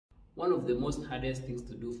One of the most hardest things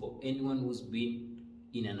to do for anyone who's been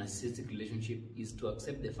in a narcissistic relationship is to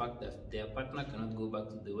accept the fact that their partner cannot go back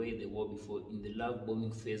to the way they were before in the love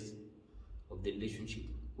bombing phase of the relationship,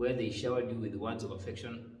 where they showered you with words of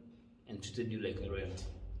affection and treated you like a royalty.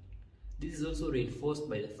 This is also reinforced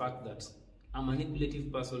by the fact that a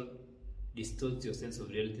manipulative person distorts your sense of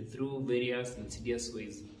reality through various insidious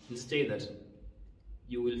ways. Instead, that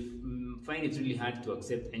you will find it really hard to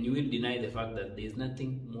accept, and you will deny the fact that there is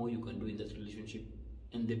nothing more you can do in that relationship,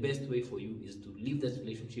 and the best way for you is to leave that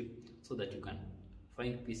relationship so that you can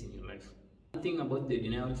find peace in your life. One thing about the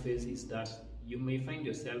denial phase is that you may find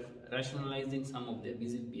yourself rationalizing some of the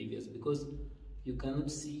abusive behaviors because you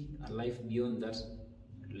cannot see a life beyond that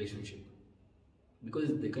relationship, because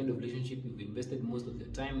it's the kind of relationship you've invested most of your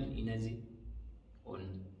time and energy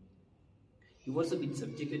on. You've also been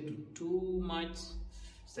subjected to too much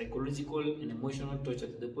psychological and emotional torture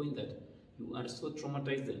to the point that you are so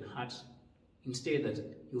traumatized and hurt, instead that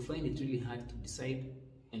you find it really hard to decide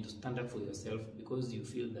and to stand up for yourself because you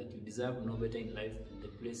feel that you deserve no better in life than the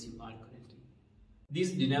place you are currently.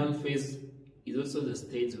 This denial phase is also the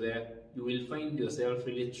stage where you will find yourself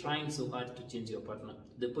really trying so hard to change your partner,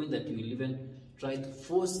 to the point that you will even try to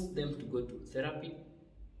force them to go to therapy,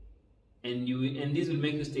 and this will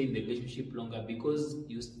make you stay in the relationship longer because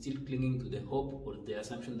you're still clinging to the hope or the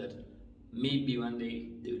assumption that maybe one day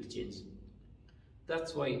they will change.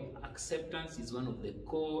 That's why acceptance is one of the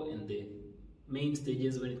core and the main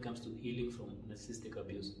stages when it comes to healing from narcissistic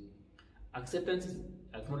abuse. Acceptance is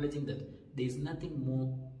acknowledging that there is nothing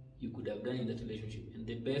more you could have done in that relationship, and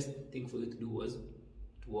the best thing for you to do was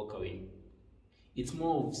to walk away. It's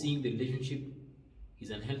more of seeing the relationship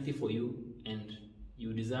is unhealthy for you and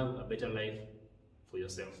you deserve a better life for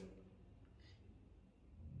yourself.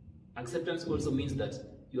 Acceptance also means that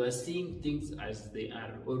you are seeing things as they are,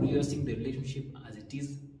 or you are seeing the relationship as it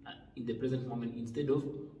is in the present moment instead of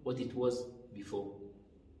what it was before.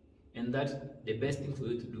 And that the best thing for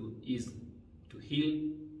you to do is to heal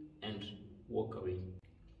and walk away.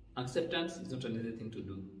 Acceptance is not an easy thing to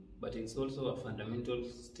do, but it's also a fundamental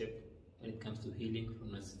step when it comes to healing from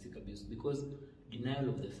narcissistic abuse, because denial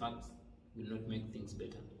of the facts will not make things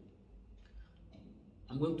better.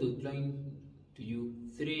 I'm going to outline to you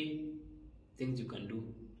 3 things you can do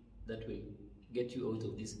that will get you out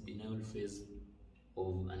of this denial phase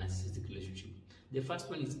of a narcissistic relationship. The first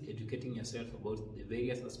one is educating yourself about the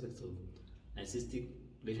various aspects of narcissistic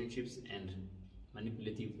relationships and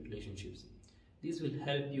manipulative relationships. This will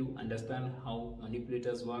help you understand how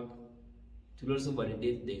manipulators work. It will also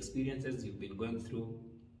validate the experiences you've been going through,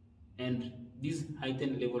 and this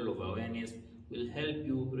heightened level of awareness will help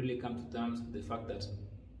you really come to terms with the fact that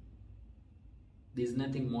there's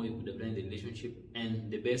nothing more you could have done in the relationship,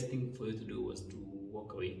 and the best thing for you to do was to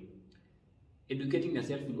walk away. Educating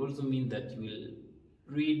yourself will also mean that you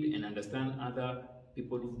will read and understand other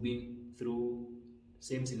people who've been through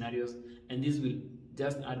same scenarios, and this will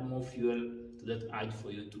just add more fuel to that urge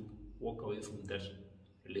for you to walk away from that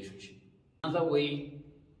relationship. Another way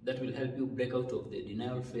that will help you break out of the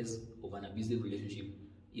denial phase of an abusive relationship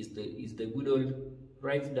is the good old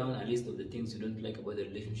write down a list of the things you don't like about the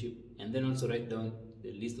relationship, and then also write down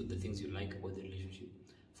the list of the things you like about the relationship.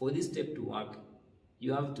 For this step to work,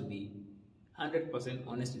 you have to be 100%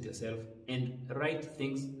 honest with yourself and write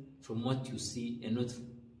things from what you see and not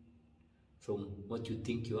from what you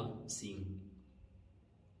think you are seeing.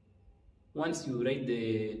 Once you write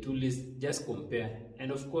the 2 lists, just compare.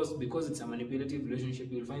 And of course, because it's a manipulative relationship,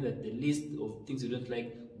 you'll find that the list of things you don't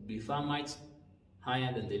like will be far much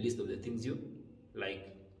higher than the list of the things you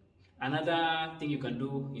like. Another thing you can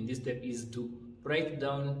do in this step is to write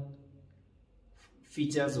down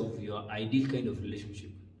features of your ideal kind of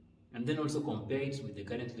relationship, and then also compare it with the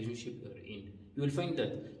current relationship you're in. You will find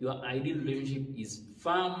that your ideal relationship is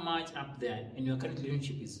far much up there and your current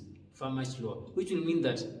relationship is far much lower, which will mean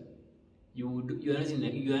that you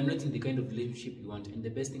are not in the kind of relationship you want, and the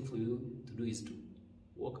best thing for you to do is to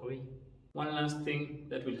walk away. One last thing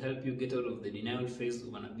that will help you get out of the denial phase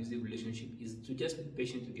of an abusive relationship is to just be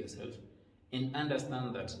patient with yourself and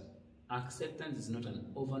understand that acceptance is not an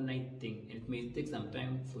overnight thing, and it may take some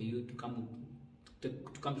time for you to come to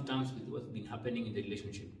terms with what's been happening in the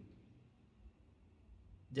relationship.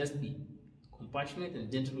 Just be compassionate and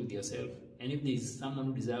gentle with yourself, and if there is someone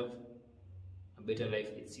who deserves a better life,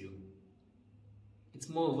 it's you. It's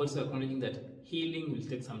more of also acknowledging that healing will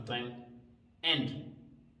take some time, and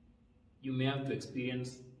you may have to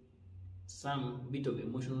experience some bit of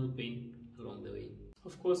emotional pain along the way.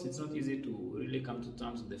 Of course, it's not easy to really come to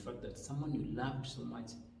terms with the fact that someone you loved so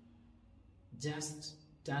much just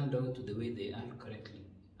turned out to the way they are currently,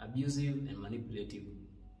 abusive and manipulative.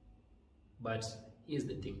 But here's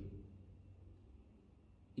the thing.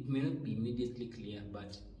 It may not be immediately clear,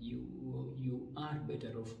 but you are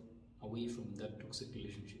better off away from that toxic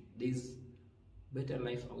relationship. There's better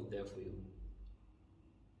life out there for you.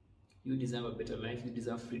 You deserve a better life, you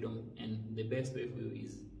deserve freedom, and the best way for you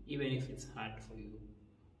is, even if it's hard for you,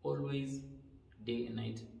 always, day and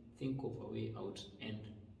night, think of a way out and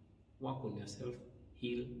work on yourself,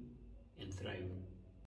 heal, and thrive.